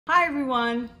Hi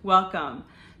everyone, welcome.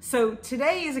 So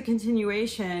today is a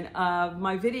continuation of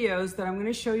my videos that I'm going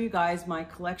to show you guys my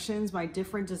collections, my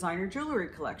different designer jewelry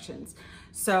collections.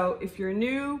 So if you're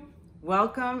new,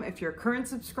 welcome. If you're a current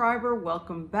subscriber,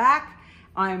 welcome back.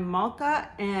 I'm Malka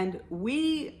and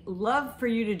we love for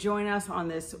you to join us on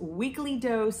this weekly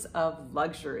dose of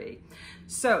luxury.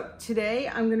 So today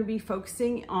I'm going to be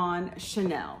focusing on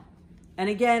Chanel. And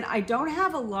again, I don't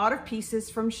have a lot of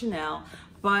pieces from Chanel,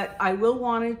 but I will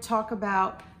want to talk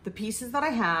about the pieces that I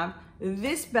have.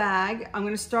 This bag, I'm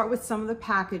going to start with some of the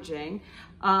packaging.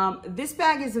 This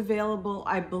bag is available,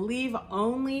 I believe,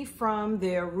 only from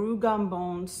their Rue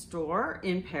Gambon store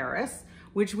in Paris,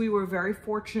 which we were very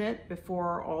fortunate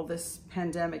before all this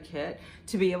pandemic hit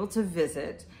to be able to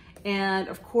visit. And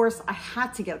of course, I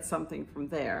had to get something from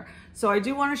there. So I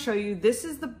do want to show you, this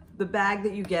is the bag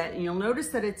that you get, and you'll notice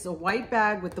that it's a white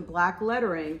bag with the black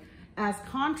lettering, as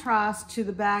contrast to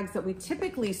the bags that we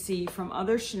typically see from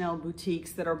other Chanel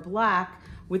boutiques that are black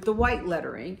with the white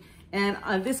lettering. And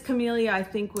this camellia, I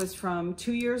think, was from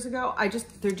 2 years ago.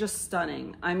 They're just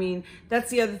stunning. I mean,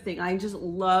 that's the other thing. I just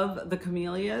love the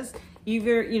camellias,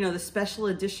 either, you know, the special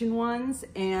edition ones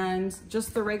and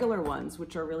just the regular ones,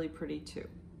 which are really pretty too.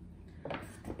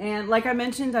 And like I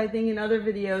mentioned, I think in other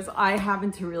videos, I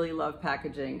happen to really love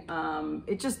packaging.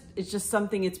 It's just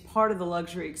something, it's part of the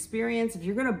luxury experience. If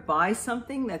you're gonna buy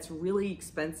something that's really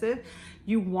expensive,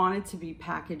 you want it to be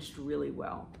packaged really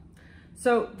well.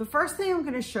 So the first thing I'm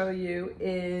gonna show you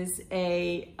is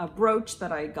a brooch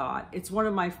that I got. It's one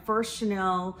of my first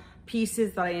Chanel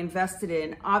pieces that I invested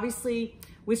in. Obviously,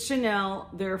 with Chanel,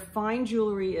 their fine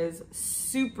jewelry is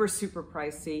super, super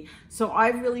pricey. So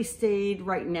I've really stayed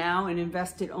right now and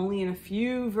invested only in a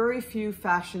few, very few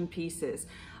fashion pieces.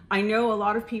 I know a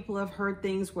lot of people have heard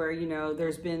things where, you know,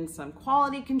 there's been some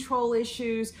quality control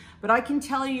issues, but I can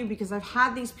tell you, because I've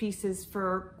had these pieces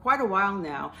for quite a while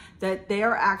now, that they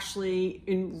are actually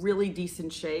in really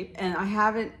decent shape. And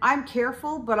I'm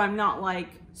careful, but I'm not like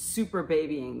super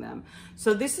babying them.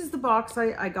 So this is the box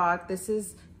I got. This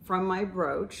is from my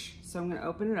brooch. So I'm gonna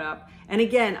open it up. And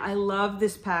again, I love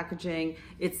this packaging.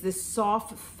 It's this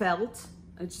soft felt.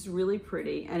 It's really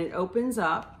pretty. And it opens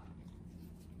up.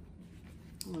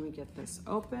 Let me get this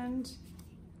opened.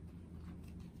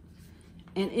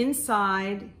 And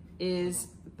inside is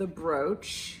the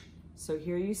brooch. So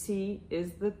here you see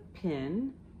is the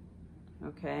pin.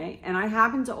 Okay. And I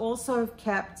happen to also have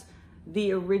kept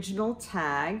the original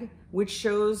tag, which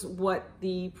shows what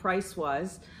the price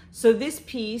was. So this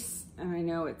piece, and I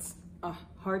know it's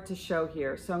hard to show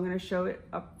here, so I'm going to show it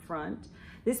up front.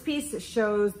 This piece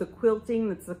shows the quilting.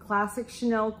 That's the classic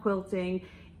Chanel quilting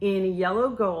in yellow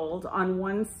gold on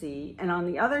one C, and on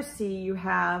the other C you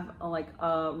have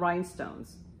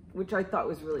rhinestones, which I thought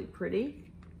was really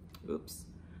pretty. Oops.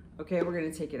 Okay, we're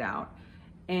going to take it out.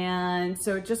 And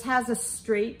so it just has a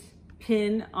straight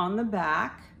pin on the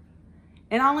back.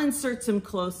 And I'll insert some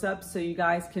close-ups so you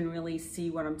guys can really see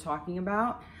what I'm talking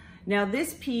about. Now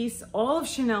this piece, all of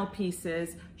Chanel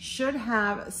pieces should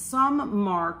have some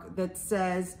mark that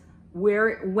says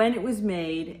when it was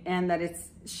made and that it's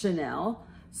Chanel,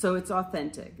 so it's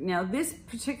authentic. Now this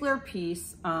particular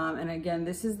piece, and again,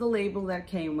 this is the label that it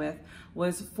came with,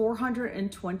 was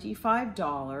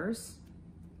 $425,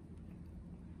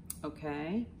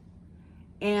 okay?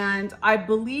 And I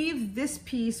believe this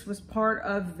piece was part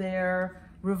of their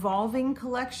revolving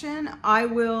collection.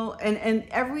 And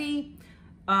every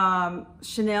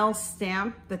Chanel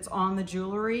stamp that's on the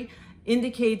jewelry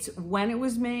indicates when it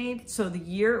was made, so the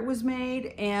year it was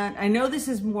made. And I know this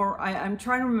is more, I'm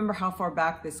trying to remember how far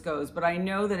back this goes, but I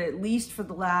know that at least for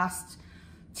the last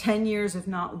 10 years, if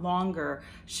not longer,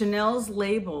 Chanel's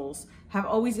labels have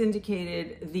always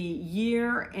indicated the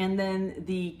year and then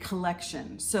the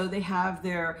collection. So they have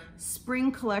their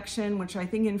spring collection, which I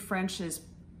think in French is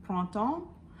printemps.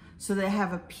 So they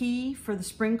have a P for the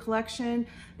spring collection.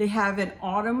 They have an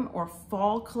autumn or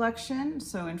fall collection.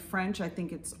 So in French, I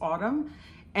think it's autumn.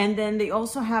 And then they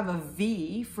also have a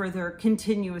V for their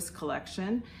continuous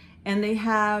collection. And they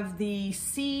have the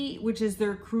C, which is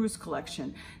their cruise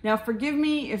collection. Now, forgive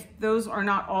me if those are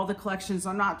not all the collections.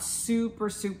 I'm not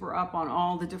super, super up on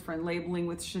all the different labeling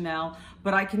with Chanel,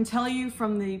 but I can tell you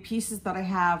from the pieces that I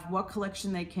have what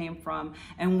collection they came from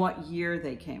and what year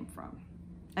they came from.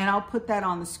 And I'll put that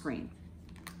on the screen.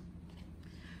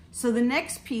 So the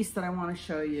next piece that I want to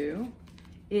show you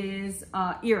is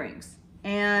earrings.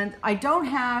 And I don't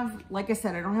have, like I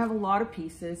said, I don't have a lot of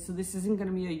pieces, so this isn't going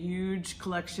to be a huge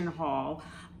collection haul,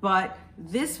 but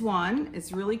this one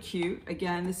is really cute.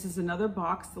 Again, this is another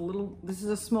box, this is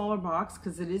a smaller box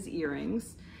because it is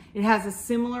earrings. It has a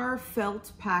similar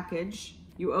felt package.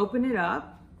 You open it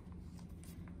up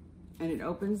and it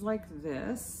opens like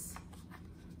this.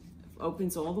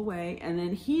 Opens all the way. And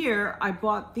then here I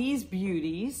bought these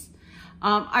beauties.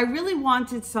 I really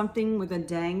wanted something with a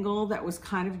dangle that was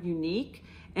kind of unique.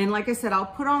 And like I said, I'll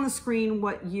put on the screen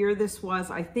what year this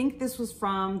was. I think this was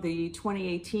from the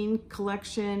 2018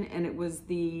 collection, and it was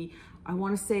the, I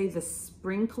want to say the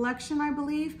spring collection, I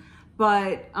believe.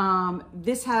 But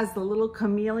this has the little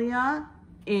camellia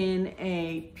in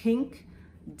a pink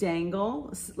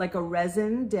dangle, like a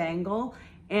resin dangle.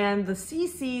 And the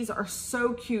CCs are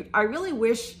so cute. I really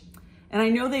wish, and I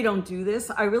know they don't do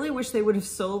this, I really wish they would have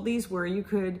sold these where you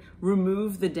could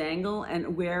remove the dangle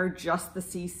and wear just the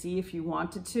CC if you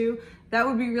wanted to. That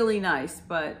would be really nice,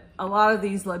 but a lot of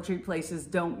these luxury places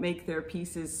don't make their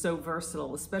pieces so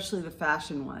versatile, especially the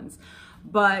fashion ones.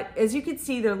 But as you can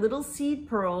see, they're little seed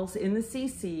pearls in the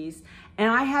CCs, and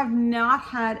I have not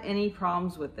had any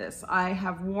problems with this. I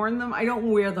have worn them. I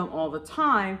don't wear them all the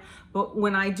time, but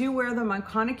when I do wear them, I'm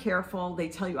kind of careful. They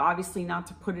tell you obviously not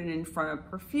to put it in front of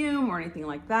perfume or anything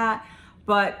like that,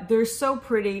 but they're so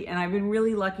pretty, and I've been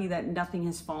really lucky that nothing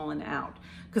has fallen out.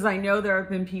 Because I know there have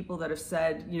been people that have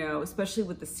said, you know, especially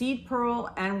with the seed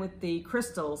pearl and with the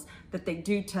crystals, that they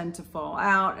do tend to fall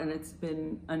out, and it's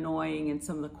been annoying in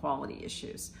some of the quality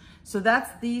issues. So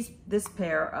that's this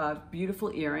pair of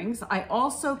beautiful earrings. I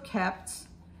also kept,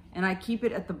 and I keep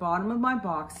it at the bottom of my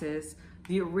boxes,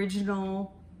 the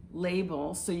original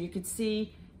label. So you could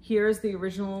see, here's the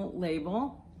original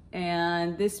label,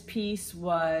 and this piece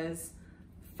was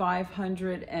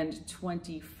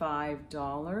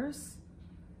 $525.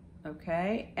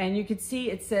 Okay, and you can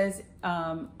see it says,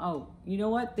 oh, you know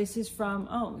what? This is from,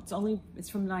 oh, it's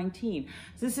from 19.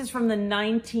 So this is from the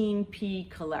 19P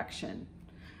collection.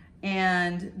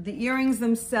 And the earrings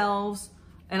themselves,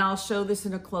 and I'll show this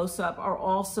in a close-up, are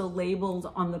also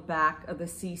labeled on the back of the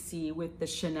CC with the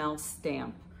Chanel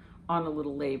stamp on a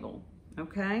little label,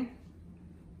 okay?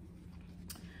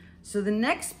 So the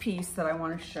next piece that I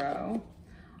want to show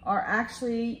are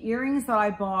actually earrings that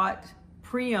I bought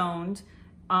pre-owned.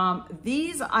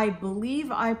 These, I believe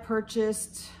I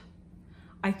purchased,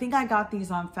 I think I got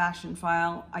these on Fashion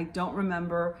File. I don't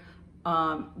remember,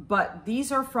 but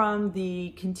these are from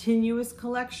the Continuous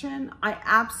collection. I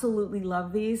absolutely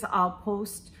love these. I'll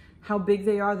post how big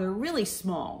they are. They're really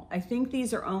small. I think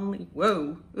these are only,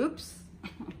 whoa, oops,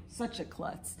 such a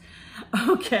klutz.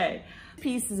 Okay, this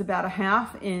piece is about a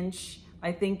 ½ inch.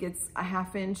 I think it's a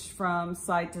 ½ inch from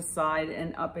side to side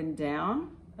and up and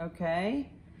down,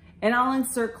 okay? And I'll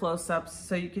insert close-ups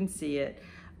so you can see it.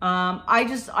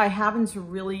 I happen to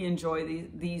really enjoy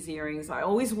these earrings. I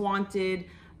always wanted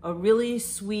a really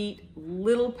sweet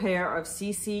little pair of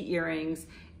CC earrings,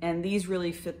 and these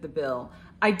really fit the bill.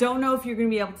 I don't know if you're gonna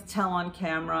be able to tell on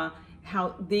camera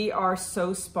how they are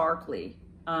so sparkly.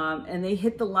 And they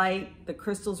hit the light, the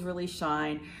crystals really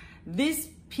shine. This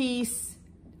piece,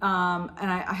 and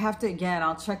I have to, again,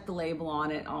 I'll check the label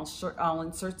on it. I'll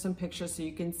insert some pictures so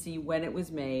you can see when it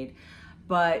was made.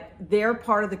 But they're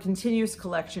part of the Continuous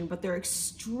collection, but they're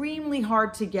extremely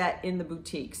hard to get in the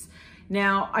boutiques.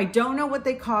 Now, I don't know what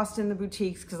they cost in the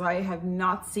boutiques because I have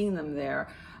not seen them there.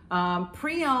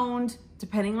 Pre-owned,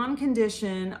 depending on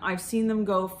condition, I've seen them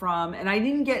go from, and I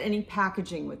didn't get any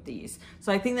packaging with these.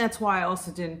 So I think that's why I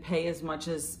also didn't pay as much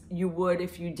as you would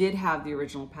if you did have the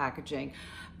original packaging.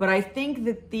 But I think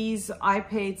that these, I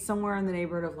paid somewhere in the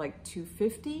neighborhood of like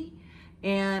 $250.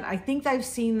 And I think I've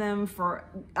seen them for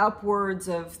upwards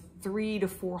of $300 to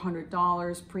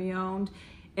 $400 pre-owned.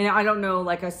 And I don't know,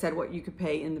 like I said, what you could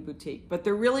pay in the boutique, but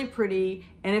they're really pretty.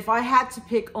 And if I had to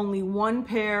pick only one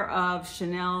pair of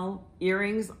Chanel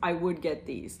earrings, I would get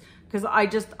these because I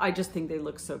just think they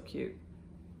look so cute.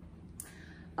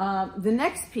 The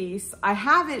next piece, I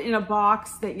have it in a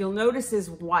box that you'll notice is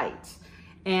white.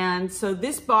 And so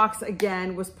this box,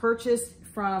 again, was purchased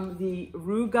from the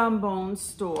Rue Gambon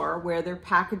store, where their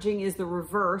packaging is the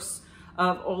reverse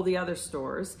of all the other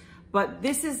stores. But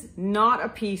this is not a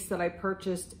piece that I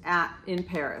purchased in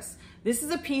Paris. This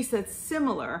is a piece that's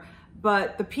similar,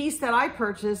 but the piece that I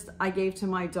purchased, I gave to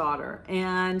my daughter.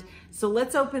 And so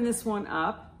let's open this one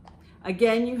up.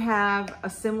 Again, you have a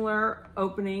similar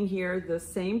opening here, the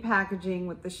same packaging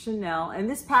with the Chanel, and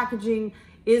this packaging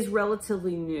is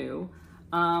relatively new.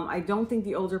 I don't think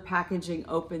the older packaging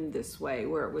opened this way,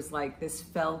 where it was like this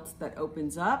felt that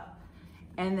opens up.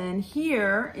 And then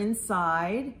here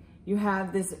inside, you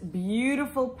have this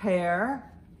beautiful pair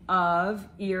of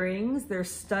earrings. They're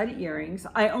stud earrings.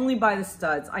 I only buy the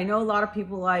studs. I know a lot of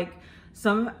people like,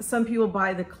 some people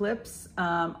buy the clips.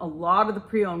 A lot of the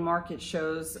pre-owned market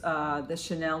shows the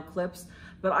Chanel clips,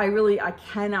 but I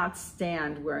cannot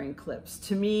stand wearing clips.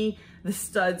 To me, the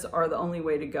studs are the only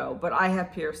way to go, but I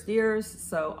have pierced ears,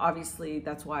 so obviously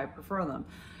that's why I prefer them.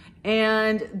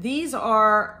 And these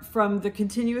are from the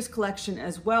continuous collection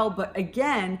as well, but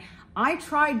again, I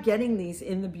tried getting these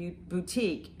in the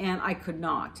boutique and I could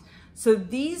not. So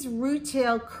these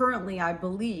retail currently, I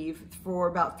believe, for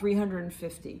about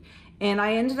 $350. And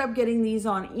I ended up getting these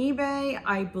on eBay.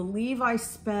 I believe I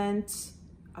spent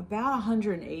about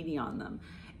 $180 on them.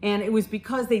 And it was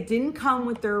because they didn't come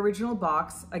with their original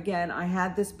box. Again, I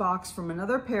had this box from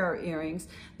another pair of earrings.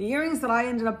 The earrings that I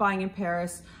ended up buying in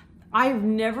Paris, I've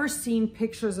never seen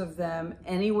pictures of them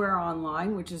anywhere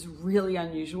online, which is really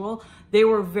unusual. They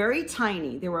were very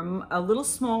tiny. They were a little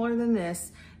smaller than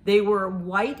this. They were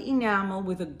white enamel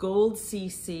with a gold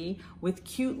CC with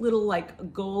cute little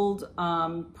like gold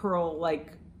pearl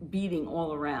like beading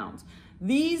all around.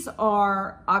 These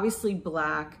are obviously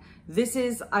black. This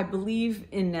is, I believe,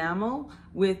 enamel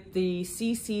with the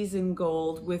CCs in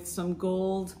gold with some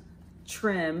gold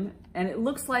trim, and it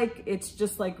looks like it's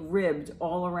just like ribbed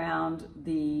all around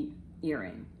the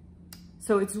earring.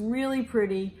 So it's really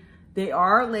pretty. They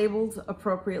are labeled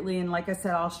appropriately, and like I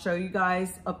said, I'll show you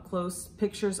guys up close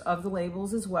pictures of the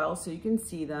labels as well so you can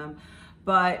see them.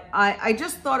 But I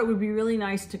just thought it would be really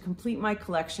nice to complete my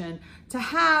collection, to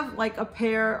have like a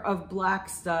pair of black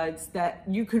studs that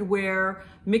you could wear,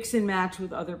 mix and match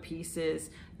with other pieces.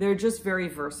 They're just very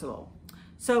versatile.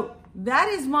 So that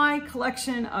is my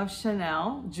collection of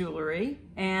Chanel jewelry,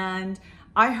 and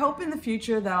I hope in the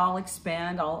future that I'll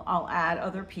expand, I'll add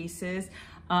other pieces.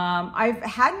 I've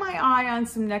had my eye on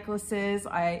some necklaces.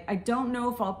 I don't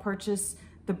know if I'll purchase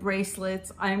the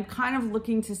bracelets. I'm kind of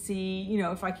looking to see, you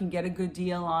know, if I can get a good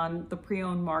deal on the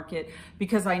pre-owned market,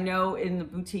 because I know in the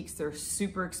boutiques they're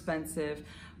super expensive.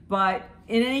 But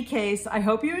in any case, I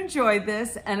hope you enjoyed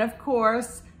this. And of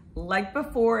course, like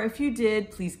before, if you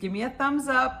did, please give me a thumbs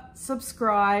up,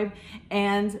 subscribe,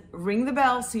 and ring the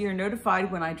bell so you're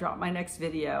notified when I drop my next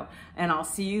video. And I'll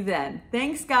see you then.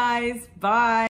 Thanks, guys. Bye.